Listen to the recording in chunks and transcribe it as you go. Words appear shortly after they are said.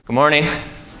Good morning. I'm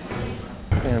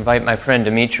going to invite my friend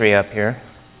Dimitri up here.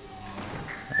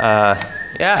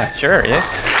 Yeah, sure. Yeah.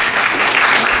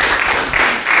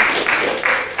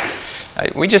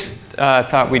 We just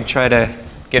thought we'd try to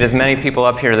get as many people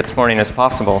up here this morning as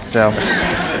possible. So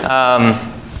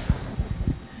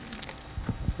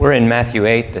we're in Matthew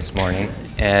 8 this morning.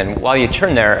 And while you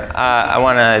turn there, I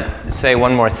want to say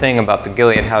one more thing about the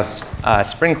Gilead House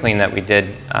spring clean that we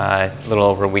did a little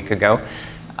over a week ago.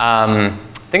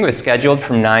 I think it was scheduled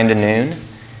from 9 to noon,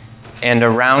 and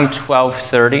around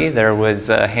 12:30 there was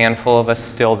a handful of us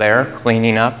still there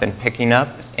cleaning up and picking up,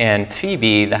 and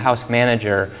Phoebe, the house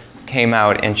manager, came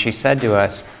out and she said to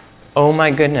us, "Oh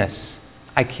my goodness,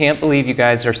 I can't believe you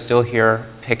guys are still here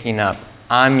picking up.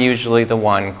 I'm usually the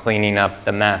one cleaning up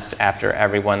the mess after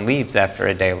everyone leaves after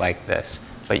a day like this,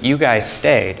 but you guys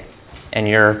stayed and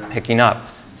you're picking up.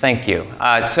 Thank you."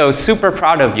 So super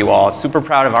proud of you all, super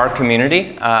proud of our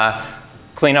community.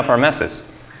 Clean up our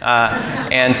messes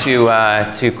and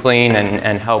to clean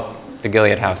and help the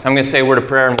Gilead House. I'm going to say a word of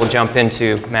prayer and we'll jump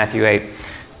into Matthew 8.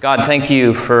 God, thank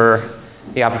you for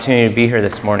the opportunity to be here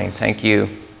this morning. Thank you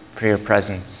for your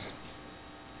presence.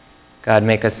 God,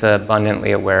 make us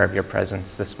abundantly aware of your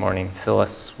presence this morning. Fill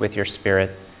us with your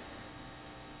Spirit.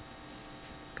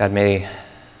 God, may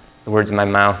the words of my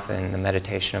mouth and the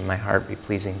meditation of my heart be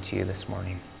pleasing to you this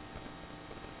morning.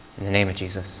 In the name of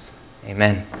Jesus,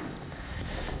 amen.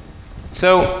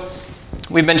 So,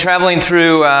 we've been traveling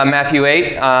through Matthew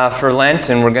 8 for Lent,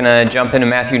 and we're going to jump into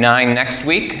Matthew 9 next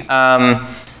week.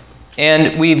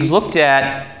 And we've looked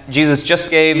at, Jesus just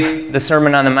gave the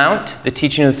Sermon on the Mount, the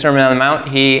teaching of the Sermon on the Mount.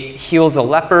 He heals a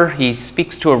leper. He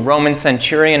speaks to a Roman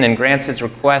centurion and grants his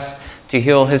request to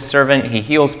heal his servant. He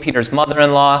heals Peter's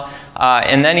mother-in-law.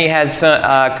 And then he has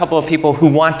a couple of people who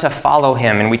want to follow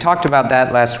him. And we talked about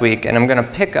that last week, and I'm going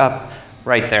to pick up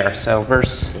right there. So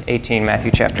verse 18,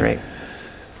 Matthew chapter 8.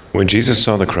 When Jesus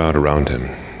saw the crowd around him,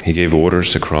 he gave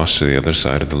orders to cross to the other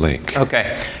side of the lake.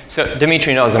 Okay, so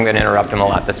Dimitri knows I'm going to interrupt him a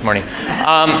lot this morning.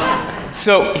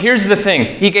 So here's the thing.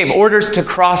 He gave orders to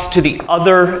cross to the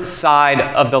other side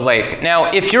of the lake.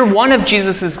 Now, if you're one of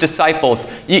Jesus' disciples,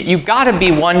 you've got to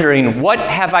be wondering, what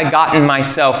have I gotten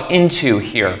myself into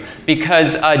here?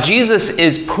 Because Jesus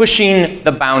is pushing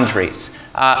the boundaries.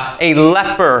 A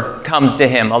leper comes to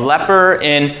him. A leper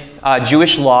in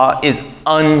Jewish law is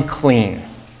unclean.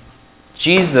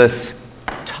 Jesus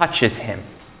touches him,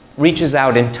 reaches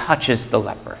out and touches the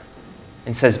leper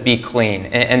and says, "Be clean."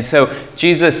 And so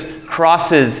Jesus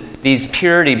crosses these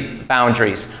purity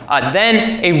boundaries.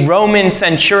 Then a Roman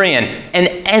centurion, an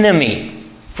enemy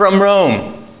from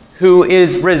Rome who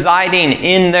is residing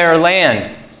in their land,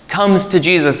 comes to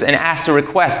Jesus and asks a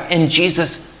request, and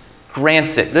Jesus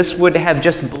grants it. This would have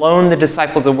just blown the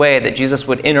disciples away that Jesus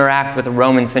would interact with a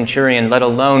Roman centurion, let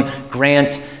alone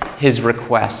grant his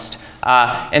request.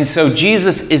 And so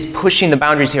Jesus is pushing the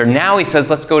boundaries here. Now he says,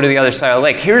 let's go to the other side of the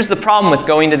lake. Here's the problem with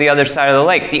going to the other side of the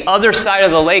lake. The other side of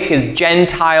the lake is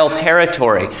Gentile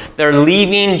territory. They're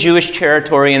leaving Jewish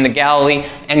territory in the Galilee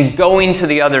and going to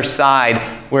the other side,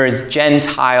 whereas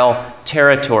Gentile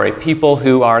territory, people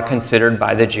who are considered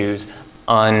by the Jews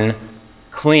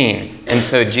unclean. And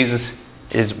so Jesus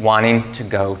is wanting to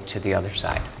go to the other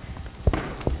side.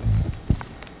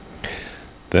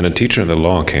 Then a teacher of the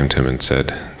law came to him and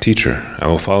said, "Teacher, I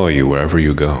will follow you wherever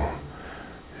you go."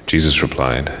 Jesus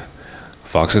replied,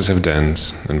 "Foxes have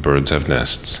dens and birds have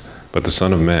nests, but the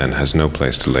Son of Man has no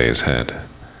place to lay his head."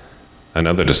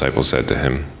 Another disciple said to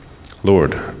him,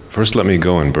 "Lord, first let me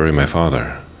go and bury my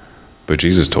father." But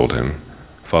Jesus told him,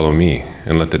 "Follow me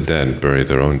and let the dead bury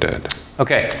their own dead."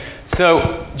 Okay,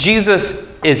 so Jesus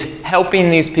is helping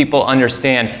these people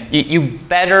understand, you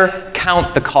better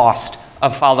count the cost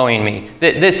of following me.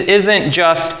 This isn't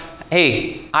just,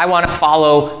 hey, I want to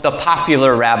follow the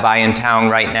popular rabbi in town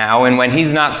right now, and when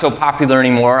he's not so popular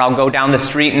anymore, I'll go down the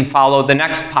street and follow the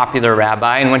next popular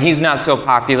rabbi, and when he's not so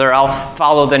popular, I'll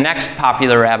follow the next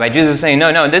popular rabbi. Jesus is saying,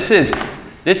 no, this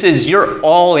is you're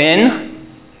all in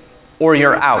or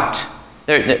you're out.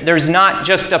 There's not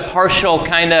just a partial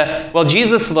kind of, well,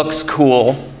 Jesus looks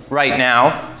cool right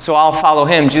now, so I'll follow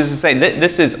him. Jesus is saying,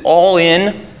 this is all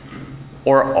in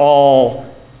or all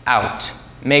out.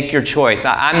 Make your choice.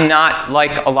 I'm not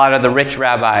like a lot of the rich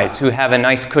rabbis who have a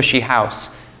nice cushy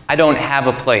house. I don't have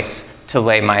a place to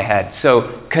lay my head. So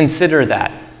consider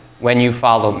that when you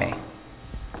follow me.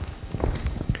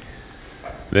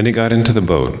 Then he got into the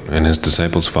boat, and his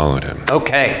disciples followed him.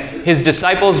 Okay. His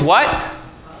disciples what?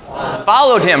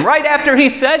 Followed him right after he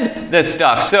said this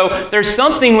stuff. So there's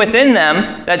something within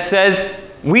them that says,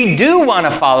 we do want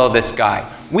to follow this guy.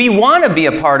 We want to be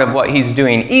a part of what he's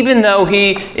doing, even though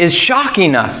he is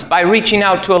shocking us by reaching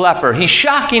out to a leper. He's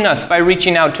shocking us by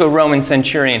reaching out to a Roman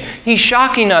centurion. He's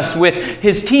shocking us with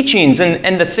his teachings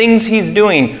and the things he's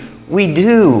doing. We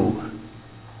do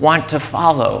want to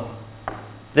follow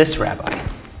this rabbi.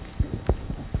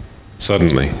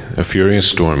 Suddenly, a furious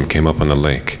storm came up on the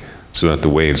lake, so that the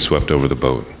waves swept over the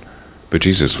boat. But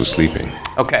Jesus was sleeping.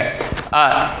 Okay.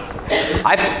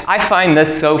 I find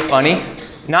this so funny.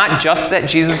 Not just that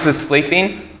Jesus is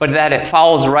sleeping, but that it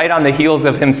follows right on the heels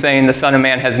of him saying the Son of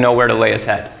Man has nowhere to lay his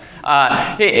head.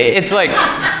 It's like,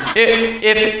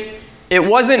 if it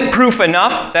wasn't proof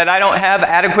enough that I don't have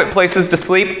adequate places to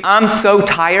sleep, I'm so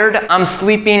tired, I'm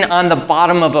sleeping on the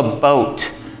bottom of a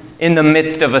boat in the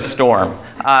midst of a storm.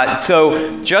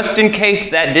 So just in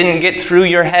case that didn't get through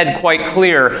your head quite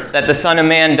clear, that the Son of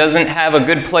Man doesn't have a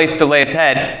good place to lay his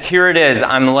head, here it is.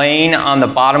 I'm laying on the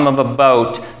bottom of a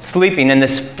boat, sleeping, and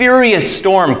this furious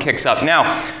storm kicks up.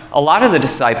 Now, a lot of the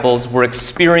disciples were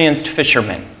experienced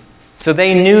fishermen, so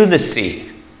they knew the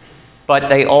sea, but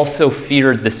they also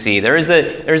feared the sea. There's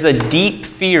a deep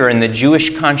fear in the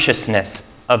Jewish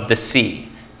consciousness of the sea.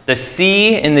 The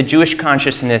sea in the Jewish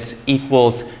consciousness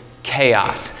equals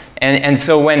chaos. And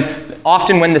so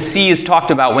often when the sea is talked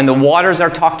about, when the waters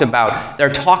are talked about, they're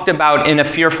talked about in a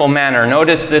fearful manner.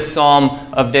 Notice this Psalm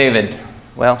of David.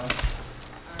 Well,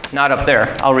 not up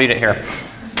there. I'll read it here.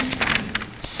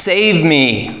 Save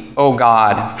me, O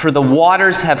God, for the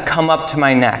waters have come up to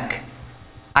my neck.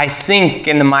 I sink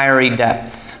in the miry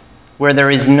depths, where there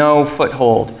is no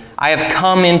foothold. I have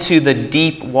come into the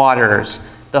deep waters.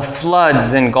 The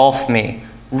floods engulf me.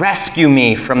 Rescue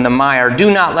me from the mire. Do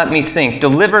not let me sink.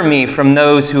 Deliver me from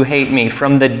those who hate me,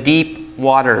 from the deep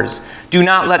waters. Do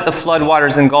not let the flood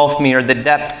waters engulf me, or the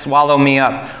depths swallow me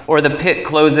up, or the pit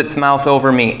close its mouth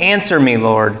over me. Answer me,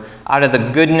 Lord, out of the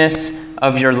goodness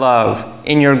of your love.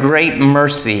 In your great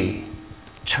mercy,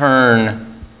 turn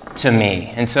to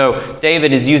me. And so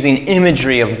David is using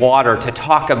imagery of water to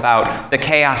talk about the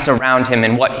chaos around him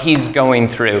and what he's going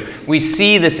through. We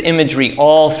see this imagery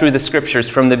all through the scriptures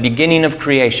from the beginning of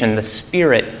creation, the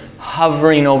Spirit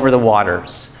hovering over the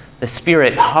waters, the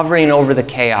Spirit hovering over the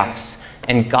chaos,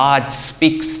 and God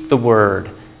speaks the word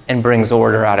and brings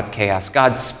order out of chaos.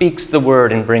 God speaks the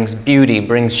word and brings beauty,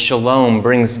 brings shalom,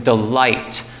 brings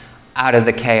delight out of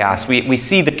the chaos. We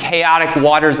see the chaotic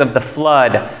waters of the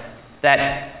flood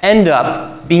that end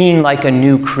up being like a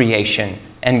new creation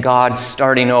and God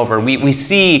starting over. We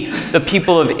see the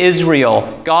people of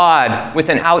Israel, God with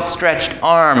an outstretched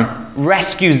arm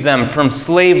rescues them from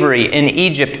slavery in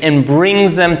Egypt and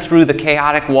brings them through the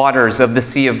chaotic waters of the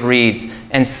Sea of Reeds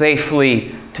and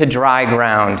safely to dry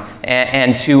ground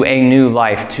and to a new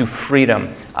life, to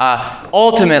freedom.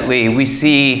 Ultimately, we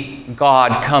see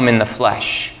God come in the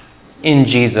flesh in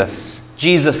Jesus.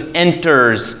 Jesus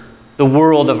enters the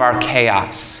world of our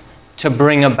chaos to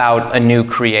bring about a new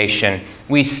creation.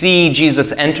 We see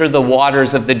Jesus enter the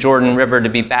waters of the Jordan River to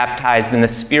be baptized, and the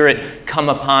Spirit come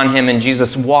upon him, and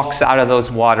Jesus walks out of those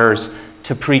waters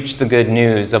to preach the good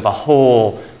news of a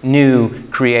whole new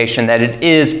creation, that it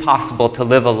is possible to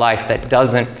live a life that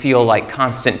doesn't feel like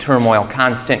constant turmoil,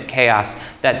 constant chaos,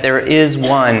 that there is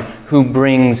one who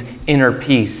brings inner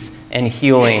peace and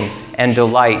healing and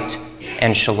delight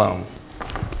and shalom.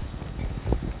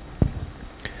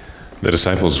 The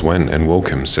disciples went and woke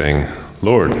him, saying,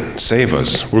 Lord, save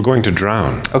us, we're going to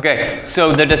drown. Okay,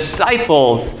 so the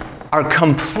disciples are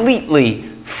completely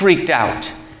freaked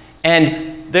out,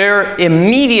 and their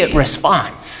immediate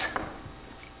response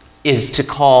is to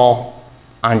call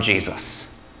on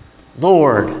Jesus.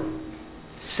 Lord,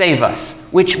 save us,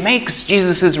 which makes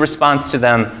Jesus' response to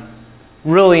them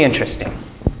really interesting.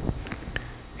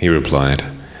 He replied,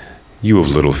 You of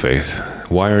little faith,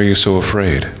 why are you so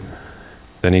afraid?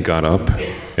 Then he got up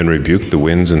and rebuked the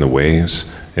winds and the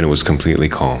waves, and it was completely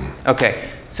calm. Okay,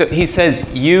 so he says,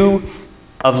 you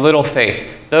of little faith.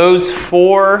 Those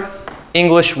 4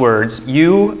 English words,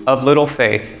 you of little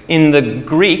faith, in the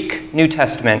Greek New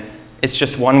Testament, it's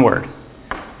just one word.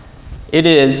 It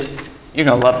is, you're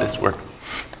going to love this word,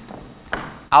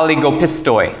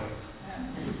 oligopistoi.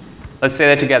 Let's say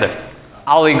that together.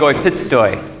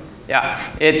 Oligopistoi.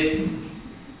 Yeah, it's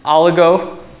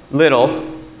oligo, little,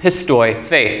 pistoi,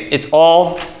 faith. It's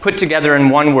all put together in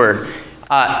one word.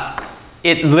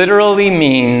 It literally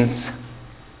means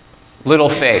little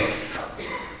faiths.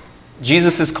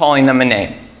 Jesus is calling them a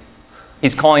name.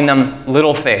 He's calling them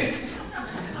little faiths.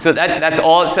 So that's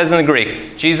all it says in the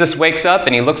Greek. Jesus wakes up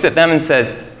and he looks at them and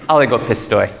says,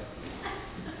 oligopistoi.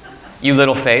 You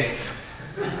little faiths.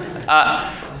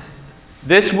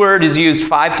 This word is used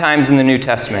 5 times in the New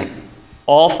Testament.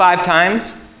 All 5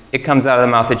 times, it comes out of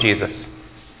the mouth of Jesus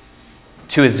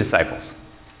to his disciples.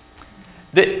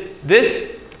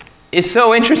 This is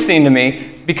so interesting to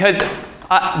me because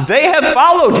they have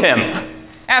followed him.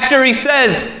 After he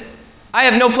says, I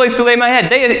have no place to lay my head,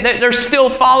 they're still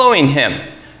following him.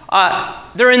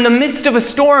 They're in the midst of a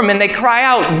storm and they cry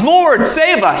out, Lord,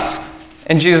 save us.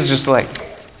 And Jesus is just like,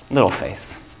 little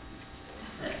faiths,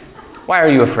 why are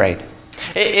you afraid?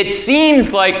 It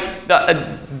seems like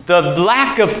the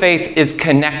lack of faith is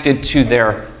connected to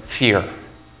their fear.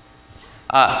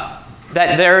 That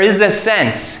there is a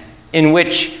sense in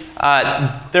which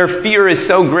their fear is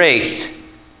so great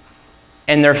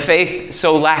and their faith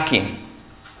so lacking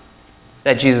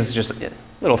that Jesus just,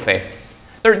 little faiths.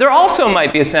 There also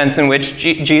might be a sense in which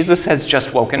Jesus has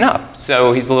just woken up.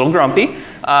 So he's a little grumpy.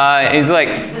 He's like,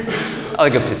 I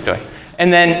like a pistoy.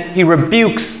 And then he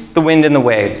rebukes the wind and the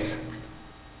waves.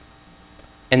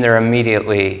 And they're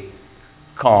immediately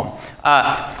calm.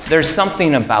 There's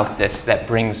something about this that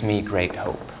brings me great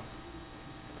hope.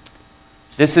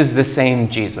 This is the same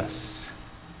Jesus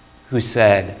who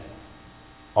said,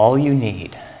 all you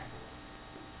need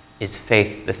is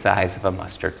faith the size of a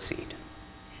mustard seed.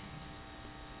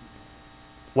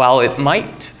 While it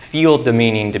might feel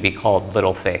demeaning to be called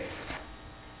little faiths,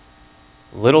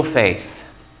 little faith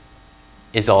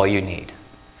is all you need.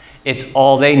 It's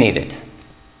all they needed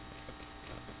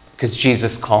because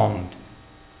Jesus calmed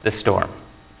the storm.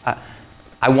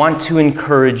 I want to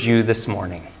encourage you this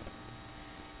morning.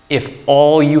 If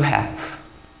all you have,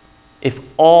 if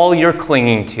all you're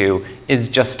clinging to is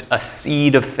just a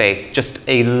seed of faith, just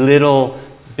a little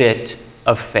bit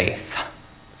of faith,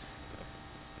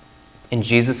 in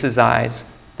Jesus'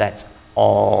 eyes, that's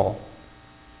all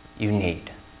you need.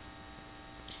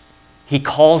 He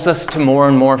calls us to more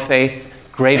and more faith,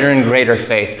 greater and greater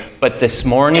faith. But this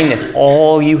morning, if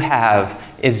all you have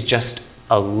is just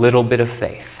a little bit of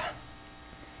faith,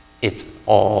 it's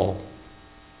all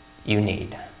you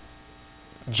need.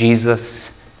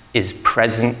 Jesus is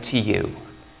present to you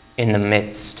in the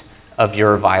midst of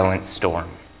your violent storm,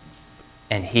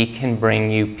 and he can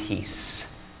bring you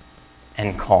peace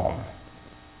and calm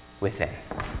within.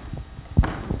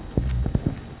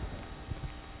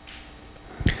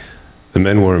 The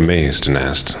men were amazed and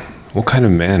asked, what kind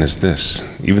of man is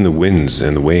this? Even the winds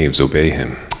and the waves obey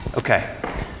him. Okay,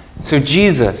 so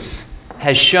Jesus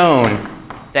has shown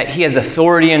that he has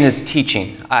authority in his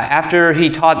teaching. After he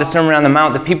taught the Sermon on the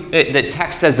Mount, the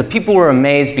text says the people were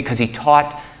amazed because he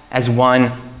taught as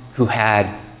one who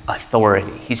had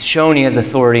authority. He's shown he has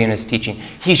authority in his teaching.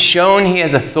 He's shown he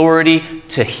has authority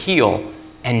to heal.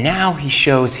 And now he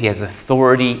shows he has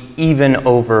authority even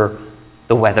over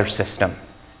the weather system.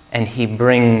 And he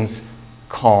brings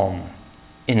calm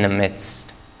in the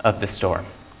midst of the storm.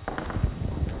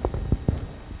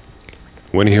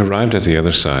 When he arrived at the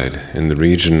other side, in the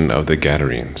region of the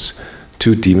Gadarenes,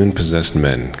 2 demon-possessed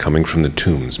men coming from the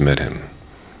tombs met him.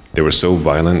 They were so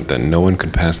violent that no one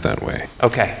could pass that way.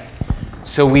 Okay,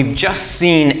 so we've just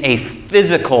seen a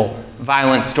physical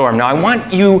violent storm. Now I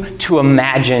want you to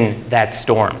imagine that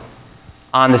storm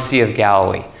on the Sea of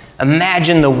Galilee.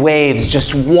 Imagine the waves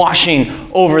just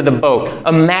washing over the boat.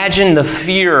 Imagine the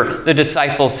fear the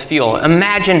disciples feel.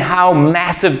 Imagine how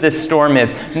massive this storm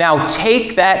is. Now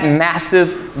take that massive,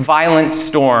 violent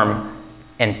storm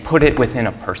and put it within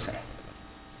a person.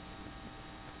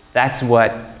 That's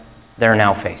what they're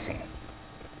now facing.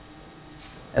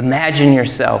 Imagine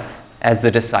yourself as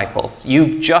the disciples.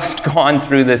 You've just gone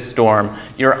through this storm.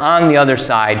 You're on the other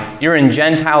side. You're in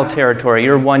Gentile territory.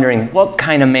 You're wondering, what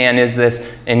kind of man is this?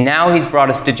 And now he's brought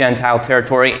us to Gentile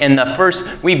territory. And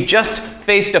we've just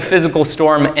faced a physical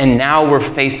storm, and now we're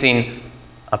facing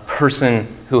a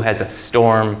person who has a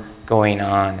storm going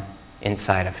on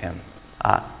inside of him.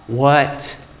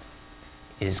 What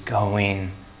is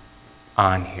going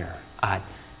on here?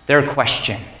 Their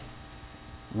question,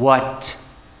 what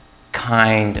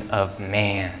kind of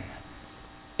man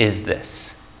is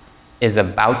this, is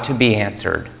about to be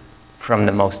answered from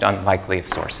the most unlikely of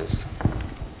sources.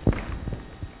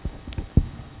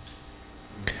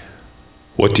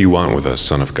 What do you want with us,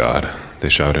 Son of God? They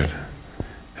shouted.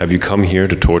 Have you come here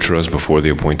to torture us before the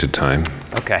appointed time?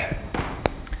 Okay.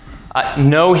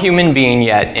 No human being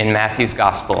yet in Matthew's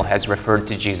gospel has referred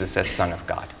to Jesus as Son of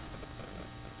God.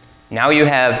 Now you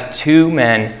have 2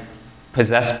 men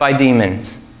possessed by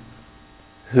demons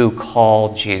who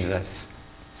call Jesus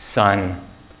Son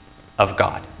of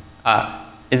God.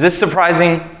 Is this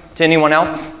surprising to anyone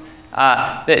else?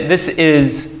 This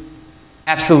is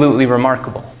absolutely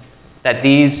remarkable that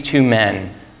these 2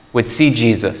 men would see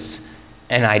Jesus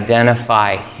and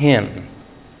identify him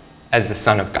as the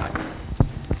Son of God.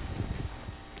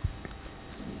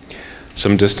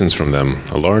 Some distance from them,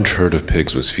 a large herd of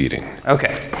pigs was feeding.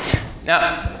 Okay.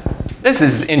 Now, this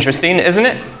is interesting, isn't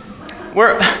it?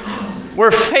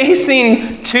 We're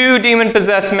facing two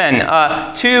demon-possessed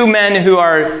men, two men who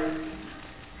are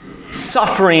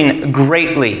suffering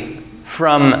greatly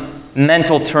from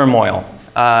mental turmoil.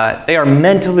 They are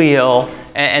mentally ill,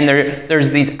 and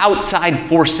there's these outside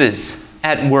forces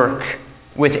at work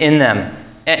within them.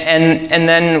 And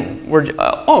then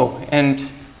and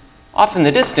off in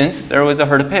the distance, there was a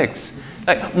herd of pigs.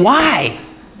 Like, why?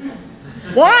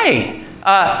 Why?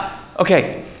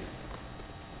 Okay.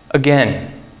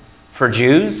 Again, for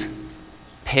Jews,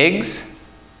 pigs,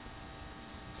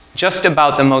 just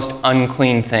about the most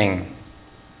unclean thing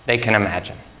they can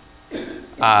imagine.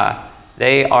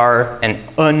 They are an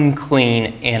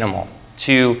unclean animal.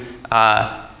 To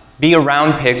be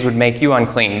around pigs would make you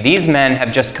unclean. These men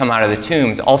have just come out of the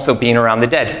tombs. Also, being around the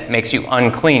dead makes you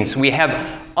unclean. So we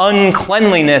have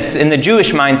uncleanliness in the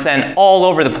Jewish mindset all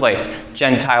over the place.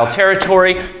 Gentile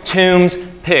territory, tombs,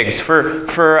 pigs. For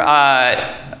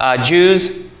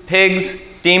Jews, pigs,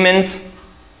 demons,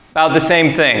 about the same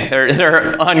thing.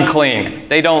 They're unclean.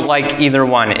 They don't like either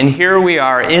one. And here we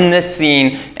are in this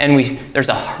scene, and there's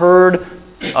a herd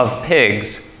of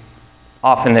pigs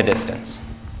off in the distance.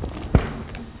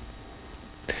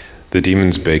 The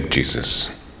demons begged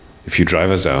Jesus, "If you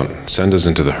drive us out, send us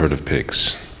into the herd of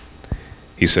pigs."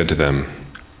 He said to them,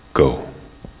 "Go."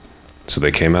 So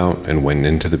they came out and went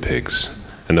into the pigs,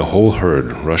 and the whole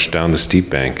herd rushed down the steep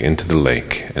bank into the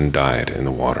lake and died in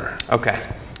the water. Okay.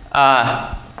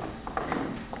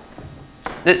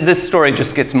 This story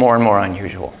just gets more and more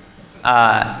unusual.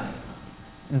 The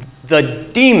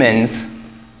demons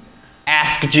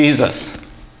ask Jesus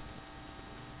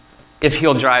if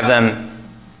he'll drive them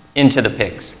into the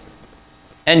pigs.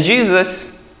 And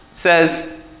Jesus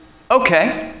says,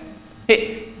 okay.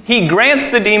 He grants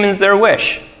the demons their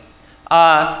wish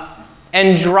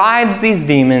and drives these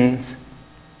demons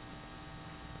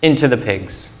into the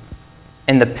pigs.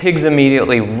 And the pigs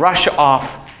immediately rush off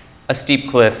a steep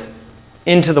cliff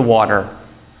into the water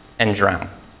and drown.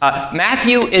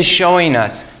 Matthew is showing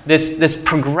us this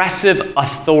progressive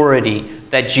authority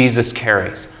that Jesus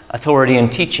carries. Authority in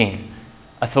teaching,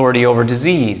 authority over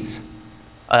disease,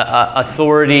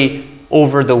 authority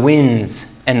over the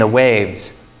winds and the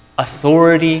waves,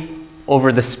 authority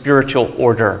over the spiritual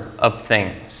order of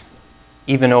things,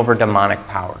 even over demonic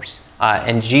powers.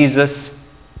 And Jesus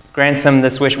grants them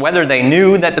this wish, whether they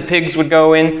knew that the pigs would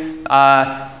go in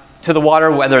to the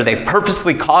water, whether they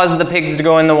purposely caused the pigs to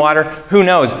go in the water, who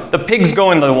knows? The pigs go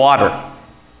into the water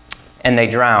and they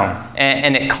drown.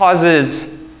 And it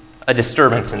causes a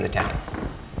disturbance in the town.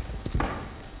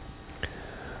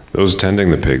 Those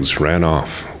tending the pigs ran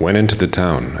off, went into the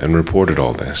town, and reported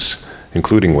all this,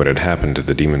 including what had happened to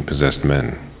the demon-possessed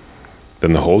men.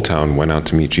 Then the whole town went out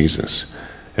to meet Jesus,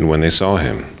 and when they saw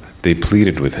him, they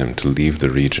pleaded with him to leave the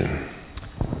region.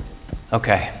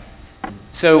 Okay.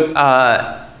 So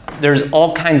there's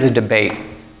all kinds of debate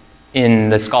in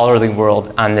the scholarly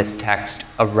world on this text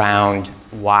around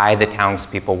why the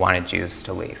townspeople wanted Jesus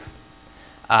to leave.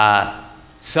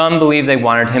 Some believe they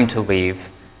wanted him to leave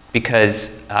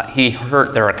because he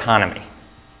hurt their economy.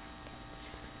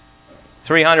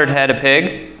 300 head of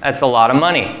pig, that's a lot of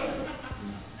money.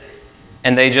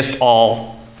 And they just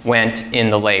all went in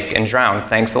the lake and drowned.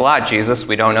 Thanks a lot, Jesus.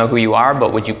 We don't know who you are,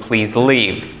 but would you please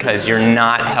leave? Because you're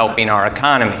not helping our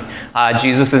economy.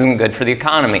 Jesus isn't good for the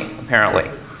economy, apparently.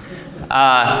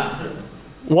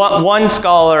 One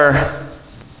scholar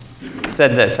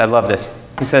said this, I love this.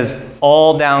 He says,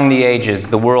 all down the ages,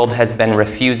 the world has been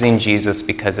refusing Jesus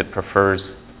because it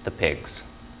prefers the pigs.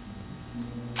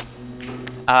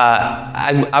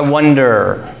 I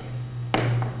wonder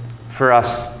for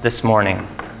us this morning,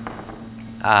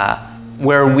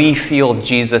 where we feel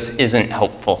Jesus isn't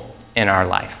helpful in our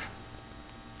life.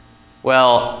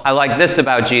 Well, I like this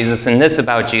about Jesus, and this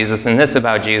about Jesus, and this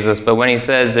about Jesus, but when he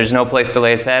says there's no place to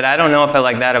lay his head, I don't know if I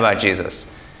like that about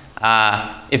Jesus.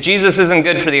 If Jesus isn't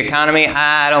good for the economy,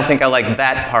 I don't think I like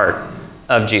that part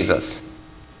of Jesus.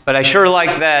 But I sure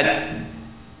like that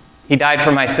he died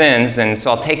for my sins, and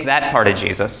so I'll take that part of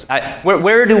Jesus.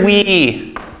 Where do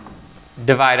we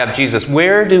divide up Jesus?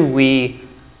 Where do we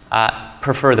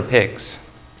prefer the pigs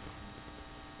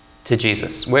to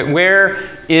Jesus? Where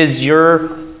is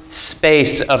your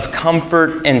space of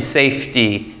comfort and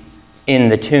safety in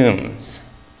the tombs,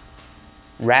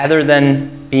 rather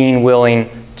than being willing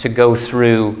to go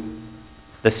through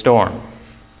the storm?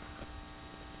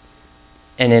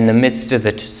 And in the midst of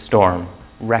the storm,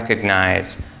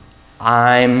 recognize,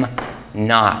 I'm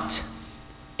not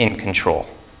in control.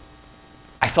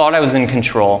 I thought I was in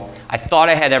control. I thought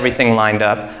I had everything lined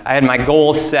up. I had my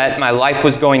goals set. My life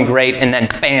was going great. And then,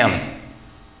 bam,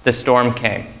 the storm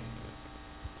came.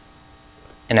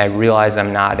 And I realize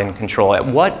I'm not in control. At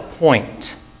what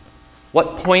point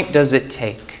does it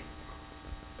take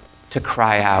to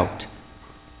cry out,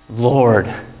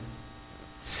 Lord,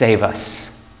 save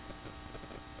us,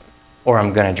 or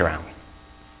I'm going to drown?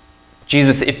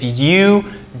 Jesus, if you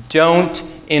don't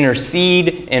intercede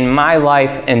in my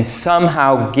life and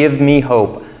somehow give me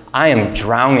hope, I am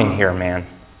drowning here, man.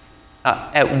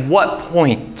 At what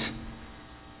point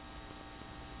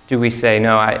do we say,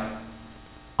 no,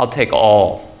 I'll take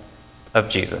all of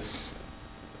Jesus.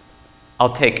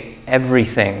 I'll take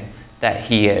everything that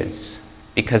he is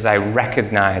because I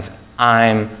recognize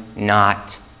I'm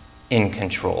not in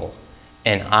control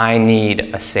and I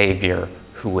need a Savior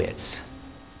who is,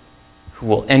 who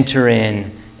will enter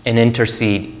in and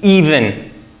intercede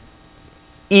even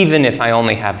if I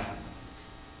only have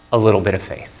a little bit of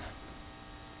faith.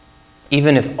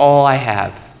 Even if all I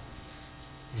have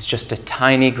is just a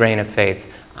tiny grain of faith,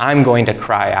 I'm going to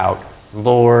cry out,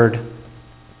 Lord,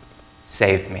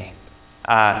 save me.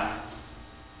 A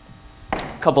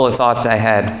couple of thoughts I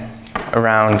had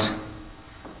around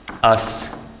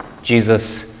us,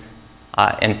 Jesus,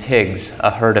 and pigs,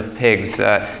 a herd of pigs.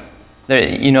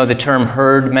 You know the term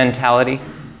herd mentality?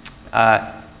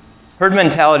 Herd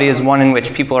mentality is one in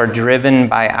which people are driven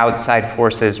by outside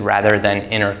forces rather than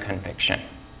inner conviction.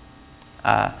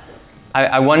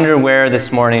 I wonder where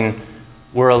this morning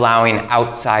we're allowing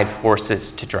outside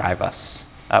forces to drive us.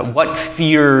 What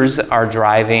fears are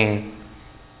driving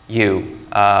you?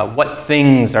 What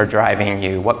things are driving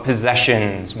you? What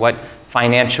possessions? What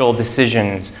financial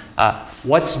decisions?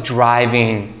 What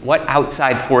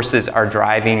outside forces are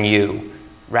driving you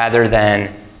rather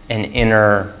than an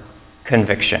inner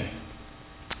conviction?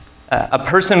 A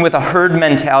person with a herd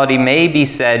mentality may be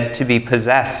said to be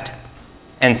possessed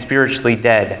and spiritually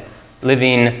dead,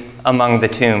 living among the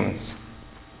tombs.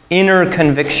 Inner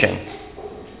conviction,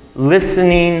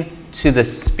 listening to the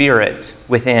Spirit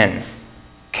within,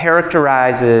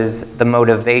 characterizes the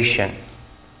motivation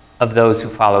of those who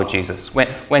follow Jesus.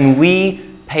 When we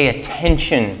pay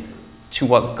attention to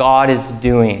what God is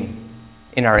doing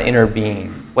in our inner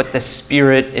being, what the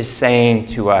Spirit is saying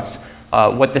to us,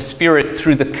 what the Spirit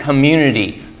through the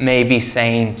community may be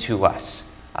saying to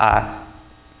us,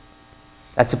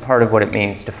 that's a part of what it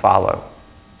means to follow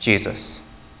Jesus.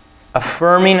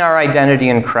 Affirming our identity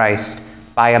in Christ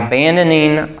by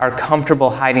abandoning our comfortable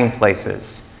hiding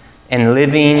places and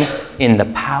living in the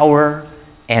power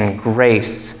and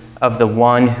grace of the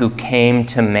one who came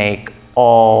to make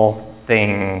all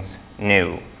things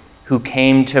new, who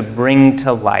came to bring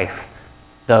to life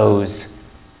those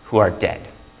who are dead.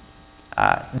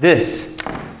 This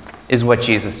is what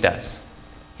Jesus does.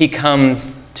 He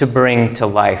comes to bring to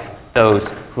life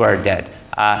those who are dead.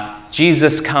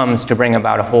 Jesus comes to bring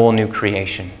about a whole new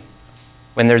creation.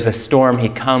 When there's a storm, he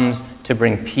comes to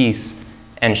bring peace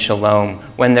and shalom.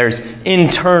 When there's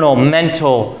internal,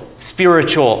 mental,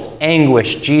 spiritual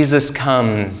anguish, Jesus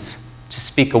comes to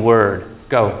speak a word,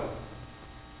 go,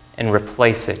 and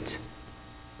replace it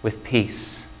with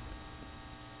peace,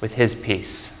 with his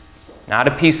peace. Not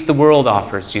a peace the world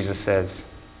offers, Jesus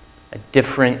says, a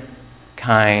different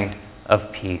kind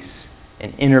of peace,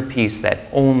 an inner peace that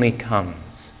only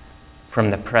comes from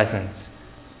the presence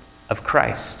of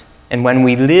Christ. And when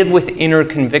we live with inner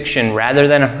conviction rather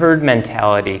than a herd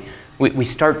mentality, we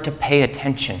start to pay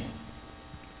attention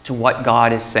to what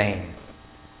God is saying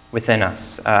within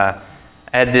us. I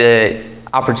had the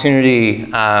opportunity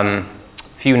a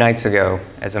few nights ago,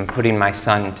 as I'm putting my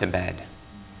son to bed,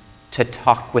 to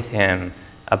talk with him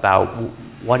about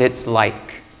what it's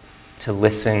like to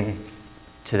listen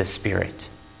to the Spirit.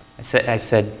 I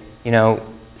said, you know,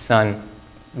 son,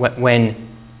 when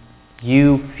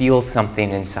you feel something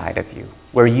inside of you,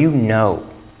 where you know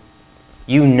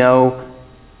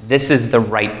this is the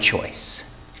right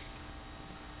choice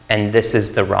and this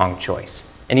is the wrong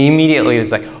choice. And he immediately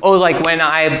was like, oh, like when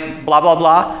I blah, blah,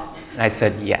 blah? And I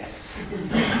said, yes.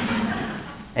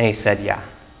 And he said, yeah.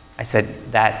 I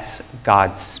said, that's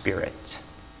God's Spirit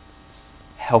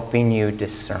helping you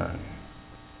discern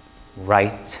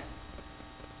right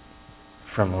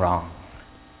from wrong.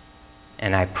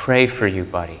 And I pray for you,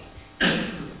 buddy,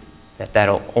 that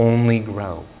that'll only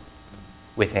grow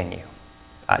within you.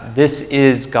 This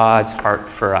is God's heart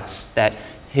for us, that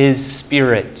his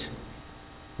Spirit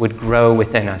would grow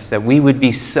within us, that we would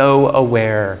be so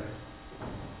aware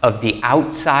of the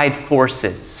outside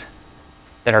forces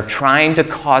that are trying to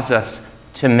cause us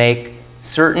to make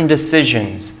certain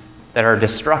decisions that are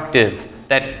destructive,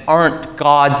 that aren't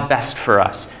God's best for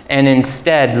us, and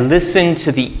instead listen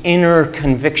to the inner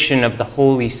conviction of the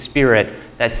Holy Spirit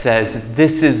that says,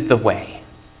 this is the way.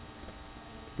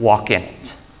 Walk in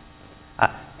it.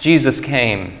 Jesus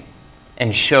came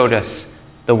and showed us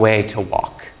the way to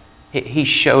walk. He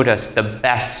showed us the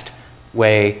best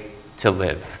way to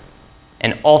live.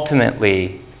 And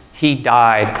ultimately, he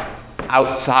died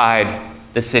outside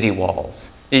the city walls.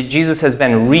 Jesus has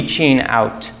been reaching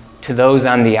out to those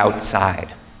on the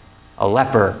outside. A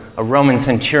leper, a Roman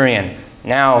centurion,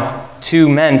 now 2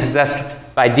 men possessed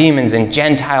by demons in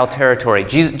Gentile territory.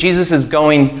 Jesus is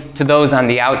going to those on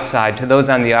the outside, to those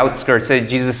on the outskirts.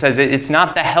 Jesus says it's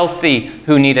not the healthy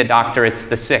who need a doctor, it's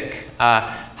the sick.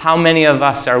 How many of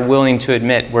us are willing to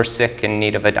admit we're sick and in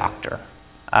need of a doctor?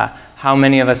 How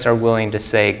many of us are willing to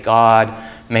say, God,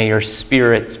 may your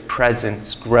Spirit's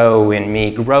presence grow in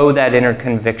me, grow that inner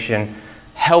conviction,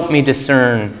 help me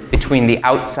discern between the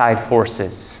outside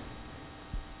forces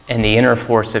and the inner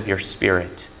force of your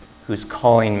Spirit, who's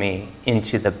calling me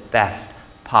into the best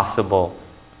possible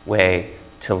way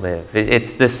to live.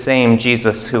 It's this same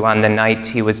Jesus who, on the night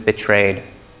he was betrayed,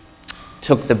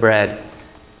 took the bread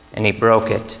and he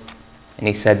broke it and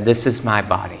he said, this is my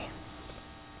body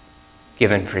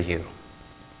given for you.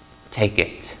 Take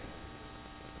it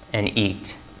and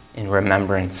eat in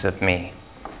remembrance of me.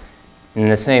 In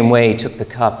the same way, he took the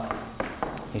cup.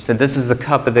 He said, this is the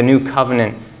cup of the new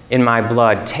covenant in my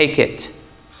blood. Take it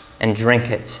and drink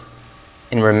it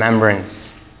in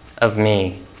remembrance of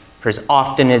me. For as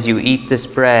often as you eat this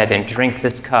bread and drink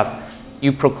this cup,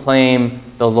 you proclaim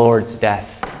the Lord's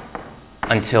death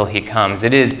until he comes.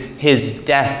 It is his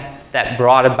death that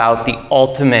brought about the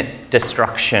ultimate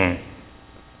destruction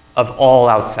of all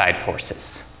outside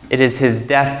forces. It is his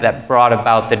death that brought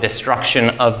about the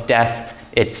destruction of death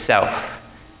itself.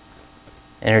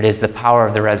 And it is the power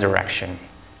of the resurrection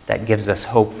that gives us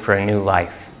hope for a new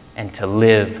life and to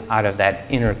live out of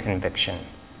that inner conviction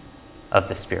of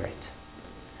the Spirit.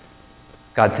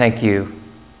 God, thank you.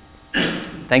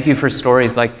 Thank you for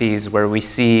stories like these where we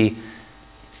see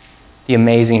the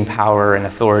amazing power and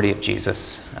authority of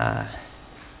Jesus.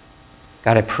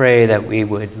 God, I pray that we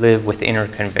would live with inner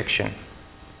conviction.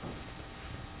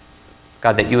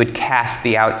 God, that you would cast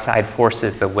the outside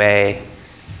forces away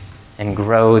and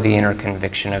grow the inner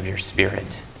conviction of your Spirit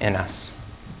in us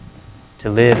to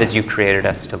live as you created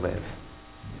us to live.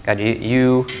 God,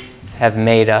 you have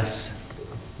made us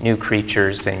new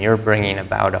creatures and you're bringing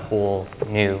about a whole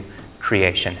new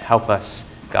creation. Help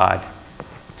us, God,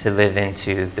 to live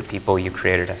into the people you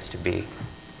created us to be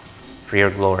for your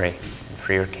glory and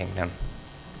for your kingdom.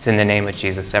 It's in the name of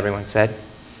Jesus, everyone said.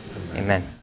 Amen.